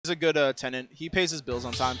He's a good tenant. He pays his bills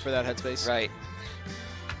on time for that headspace. Right.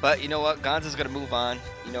 But you know what? Gonz is gonna move on.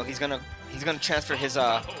 You know, he's gonna transfer his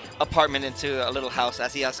apartment into a little house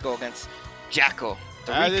as he has to go against Jakal.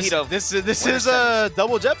 The repeat of this is a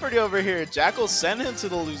double jeopardy over here. Jakal sent him to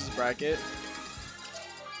the losers bracket.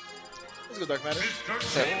 Let's go, Dark Matter.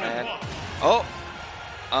 Oh,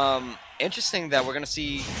 interesting that we're gonna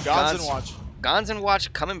see Gonz and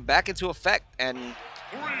Watch coming back into effect, and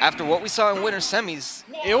after what we saw in winter semis,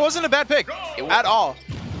 it wasn't a bad pick at all.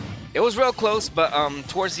 It was real close, but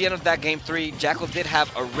towards the end of that game 3, Jakal did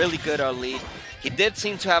have a really good lead. He did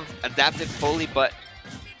seem to have adapted fully, but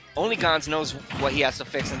only Gonz knows what he has to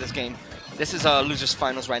fix in this game. This is losers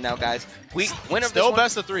finals right now, guys. Winner still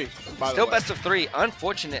best of 3. Still best of 3.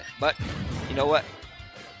 Unfortunate, but you know what?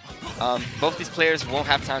 Both these players won't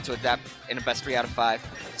have time to adapt in a best 3 out of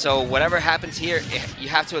 5. So whatever happens here, you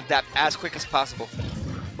have to adapt as quick as possible.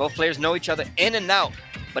 Both players know each other in and out,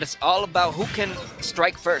 but it's all about who can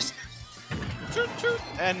strike first.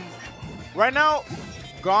 And right now,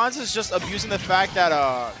 Gonz is just abusing the fact that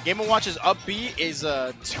Game & Watch's up B is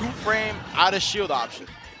a 2-frame out of shield option.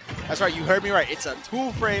 That's right, you heard me right. It's a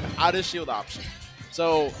 2-frame out of shield option.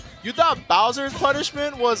 So you thought Bowser's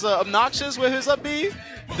punishment was obnoxious with his up B?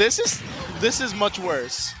 This is much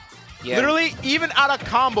worse. Yeah. Literally, even out of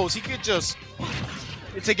combos, he could just.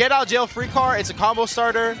 It's a get out jail free card. It's a combo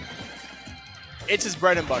starter. It's his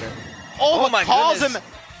bread and butter. Oh my goodness.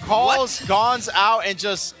 Calls Gonz out and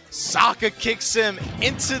just soccer kicks him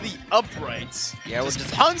into the uprights. Yeah,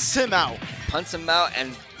 just punts him out. Punts him out,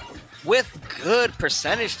 and with good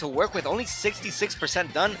percentage to work with, only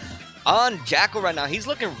 66% done on Jakal right now. He's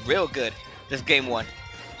looking real good this game 1.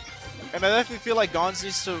 And I definitely feel like Gonz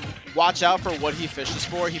needs to watch out for what he fishes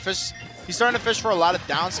for. He's starting to fish for a lot of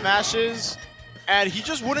down smashes, and he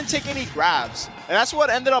just wouldn't take any grabs. And that's what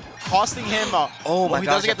ended up costing him. He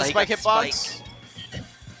doesn't get the spike hitbox.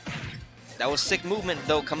 That was sick movement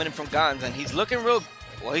though coming in from Gonz, and he's looking real.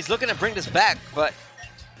 Well, he's looking to bring this back, but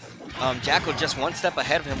Jakal just one step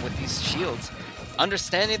ahead of him with these shields.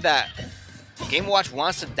 Understanding that Game & Watch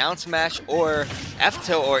wants to down smash or F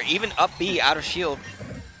tilt or even up B out of shield,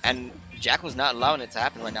 and Jakal's not allowing it to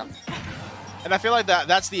happen right now. And I feel like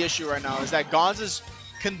that's the issue right now, is that Gonz is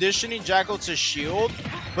conditioning Jakal to shield,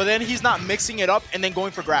 but then he's not mixing it up and then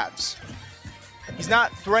going for grabs. He's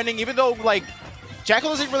not threatening, even though like Jakal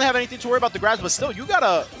doesn't really have anything to worry about the grabs, but still you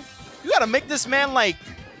gotta make this man like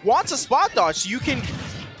want to spot dodge so you can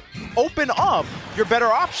open up your better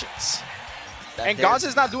options. And Gonz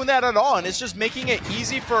is not doing that at all, and it's just making it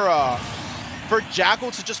easy for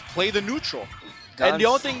Jakal to just play the neutral. And the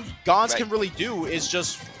only thing Gonz can really do is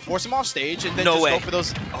just force him off stage and then go for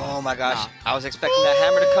those. Oh my gosh. I was expecting that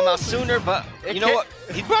hammer to come out sooner, but you know what?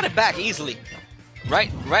 He brought it back easily.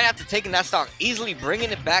 Right after taking that stock, easily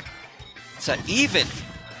bringing it back to even.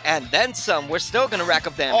 And then some. We're still going to rack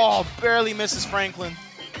up damage. Oh, barely misses Franklin.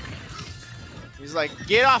 He's like,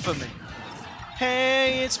 get off of me.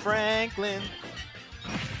 Hey, it's Franklin.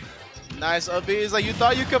 Nice up B. He's like, you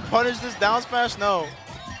thought you could punish this down smash? No.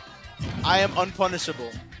 I am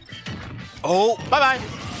unpunishable. Oh, bye-bye.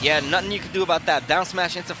 Yeah, nothing you can do about that. Down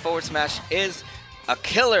smash into forward smash is a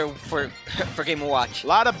killer for Game & Watch. A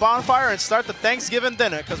lot of bonfire and start the Thanksgiving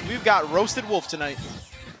dinner because we've got roasted wolf tonight.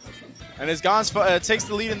 And as Gonz takes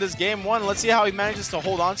the lead in this game 1, let's see how he manages to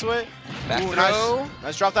hold on to it. Back throw.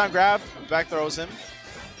 Nice drop down grab. Back throws him.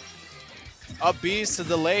 Up B's to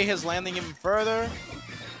delay his landing even further.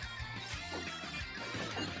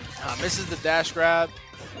 Misses the dash grab.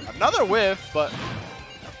 Another whiff, but...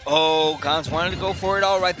 Oh, Gonz wanted to go for it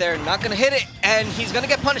all right there. Not going to hit it, and he's going to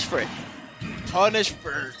get punished for it. Punished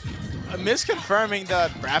for misconfirming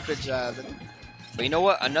the rapid jab. But you know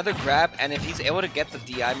what? Another grab, and if he's able to get the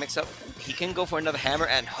DI mix-up, he can go for another hammer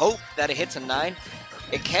and hope that it hits a 9.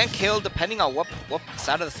 It can kill depending on what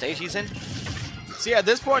side of the stage he's in. See, at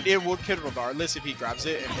this point, it would kill regardless if he grabs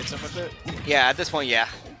it and hits him with it. Yeah, at this point, yeah.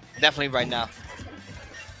 Definitely right now.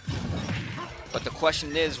 But the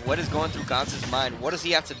question is, what is going through Gonz's mind? What does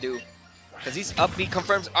he have to do? Because these up B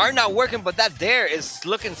confirms are not working, but that dare is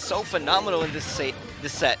looking so phenomenal in this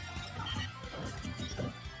set.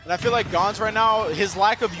 And I feel like Gonz right now, his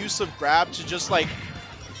lack of use of grab to just like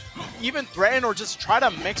even threaten or just try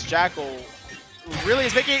to mix Jakal really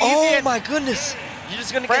is making it easy. Oh my goodness. You're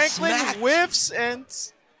just going to get smacked. Franklin whiffs and...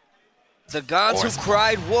 The Gonz who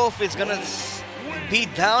cried wolf is going to be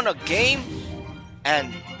down a game.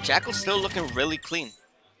 And Jakal's still looking really clean.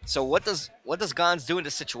 So what does Gonz do in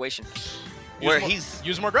this situation?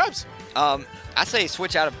 Use more grabs. I say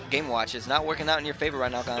switch out of Game Watch. It's not working out in your favor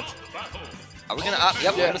right now, Gonz. Are we gonna?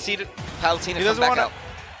 Yep, we're gonna see the Palutena come back out.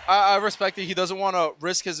 I respect it. He doesn't want to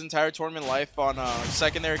risk his entire tournament life on a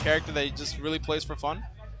secondary character that he just really plays for fun.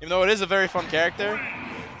 Even though it is a very fun character.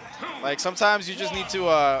 Like, sometimes you just need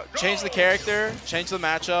to change the character, change the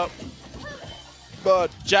matchup.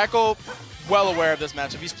 But Jakal, well aware of this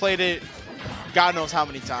matchup. He's played it God knows how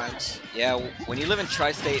many times. Yeah, when you live in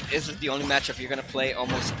Tri-State, this is the only matchup you're going to play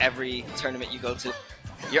almost every tournament you go to.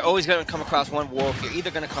 You're always going to come across one Wolf. You're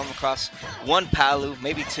either going to come across one Palu,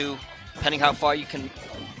 maybe two, depending how far you can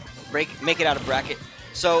make it out of bracket.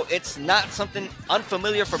 So it's not something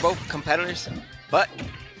unfamiliar for both competitors, but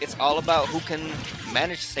it's all about who can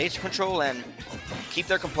manage stage control and keep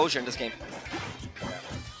their composure in this game.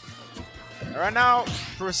 Right now,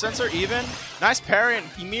 percents are even. Nice parry, and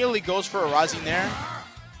he immediately goes for a rising there.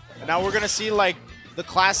 And now we're going to see, like, the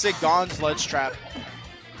classic Gonz ledge trap.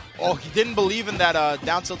 Oh, he didn't believe in that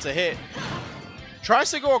down tilt to hit.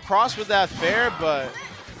 Tries to go across with that fair, but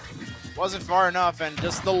wasn't far enough. And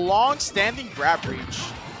just the long-standing grab reach,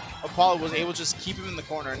 Apollo was able to just keep him in the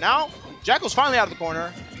corner. Now, Jakal's finally out of the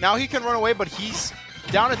corner. Now he can run away, but he's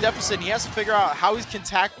down a deficit, and he has to figure out how he can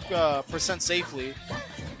tack percent safely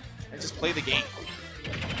and just play the game.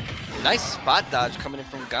 Nice spot dodge coming in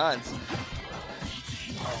from Gonz.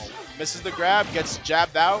 Oh, misses the grab, gets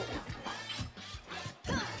jabbed out.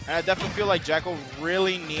 And I definitely feel like Jakal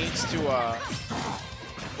really needs to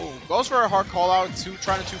goes for a hard call out,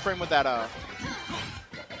 trying to two-frame with that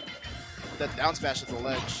down smash at the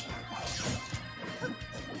ledge.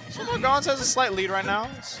 So far, Gonz has a slight lead right now.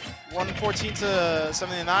 It's 114 to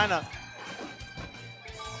 79.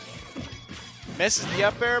 Misses the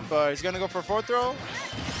up air, but he's going to go for a fourth throw.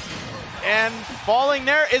 And falling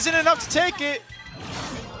there isn't enough to take it.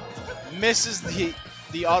 Misses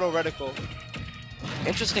the auto reticle.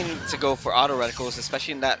 Interesting to go for auto reticles,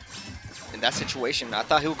 especially in that situation. I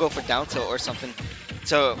thought he would go for down tilt or something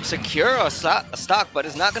to secure a stock, but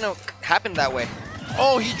it's not going to happen that way.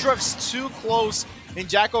 Oh, he drifts too close, and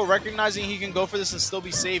Jakal, recognizing he can go for this and still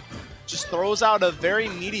be safe, just throws out a very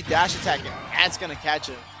needy dash attack, and that's going to catch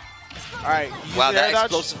him. All right. Wow, that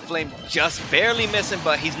explosive flame just barely missing,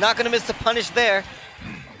 but he's not going to miss the punish there.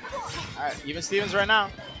 All right, even Stevens right now.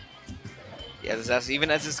 Yeah, that's as even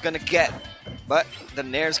as it's going to get. But the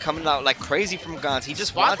nair's coming out like crazy from Gonz. He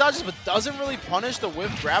just spot dodges, but doesn't really punish the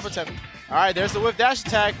whiff grab attack. All right, there's the whiff dash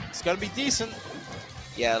attack. It's going to be decent.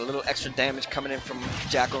 Yeah, a little extra damage coming in from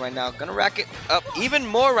Jakal right now. Going to rack it up even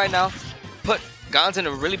more right now. Put Gonz in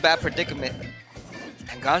a really bad predicament.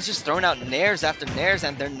 And Gonz just throwing out nairs after nairs,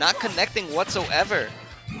 and they're not connecting whatsoever.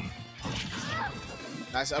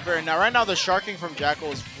 Nice up air. And now, right now, the sharking from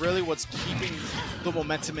Jakal is really what's keeping the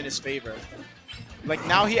momentum in his favor. Like,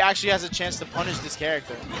 now he actually has a chance to punish this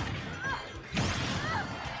character.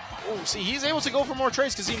 Oh, see, he's able to go for more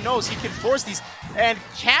trades because he knows he can force these. And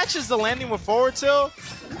catches the landing with forward tilt.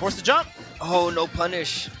 Force the jump. Oh, no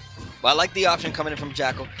punish. Well, I like the option coming in from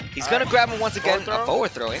Jakal. He's going to grab him once again. A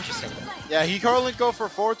forward throw. Interesting. Yeah, he can only go for a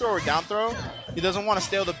forward throw or down throw. He doesn't want to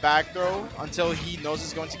stay with the back throw until he knows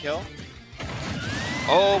he's going to kill.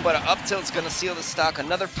 Oh, but an up tilt's going to seal the stock.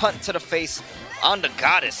 Another punt to the face on the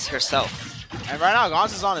goddess herself. And right now,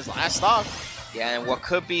 Gonz is on his last stock. Yeah, and what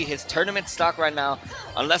could be his tournament stock right now,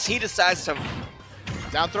 unless he decides to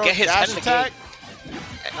down throw, get his dash head in the attack.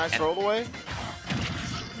 game. Nice roll away.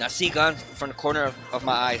 Now see Gonz from the corner of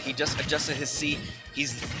my eye. He just adjusted his C.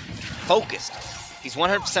 He's focused. He's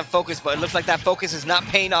 100% focused, but it looks like that focus is not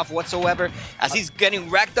paying off whatsoever as he's getting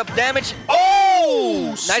racked up damage.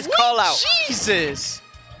 Oh! Nice call out. Jesus.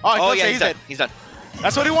 Oh yeah, he's done. He's done.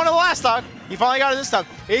 That's what he wanted the last stock. He finally got it this time.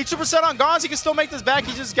 82% on Gonz. He can still make this back.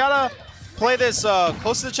 He just gotta play this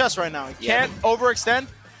close to the chest right now. He can't overextend.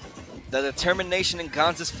 The determination in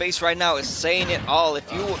Gonz's face right now is saying it all.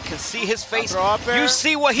 If you can see his face, you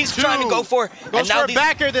see what he's trying to go for. Goes for a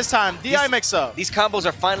back air this time. DI mix up. These combos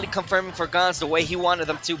are finally confirming for Gonz the way he wanted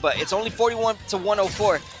them to, but it's only 41 to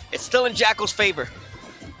 104. It's still in Jakal's favor.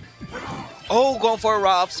 Oh, going for a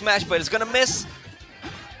raw up smash, but it's going to miss.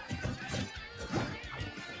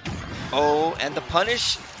 Oh, and the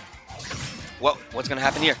punish. What's going to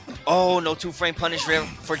happen here? Oh, no two-frame punish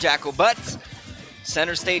for Jakal, but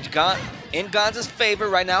center stage in Gonz's favor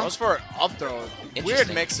right now. Goes for an up throw.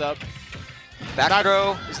 Weird mix-up. Back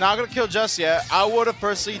throw. He's not going to kill just yet. I would have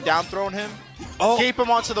personally down-thrown him. Oh. Keep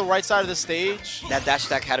him onto the right side of the stage. That dash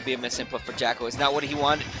attack had to be a misinput for Jakal. It's not what he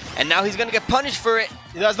wanted. And now he's going to get punished for it.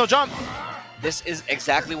 He has no jump. This is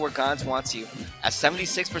exactly where Gonz wants you. At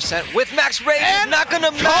 76% with max rate, and not going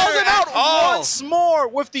to matter it out once more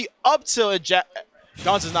with the up tilt.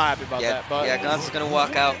 Gonz is not happy about that. But yeah, Gonz is going to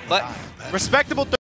walk out. But respectable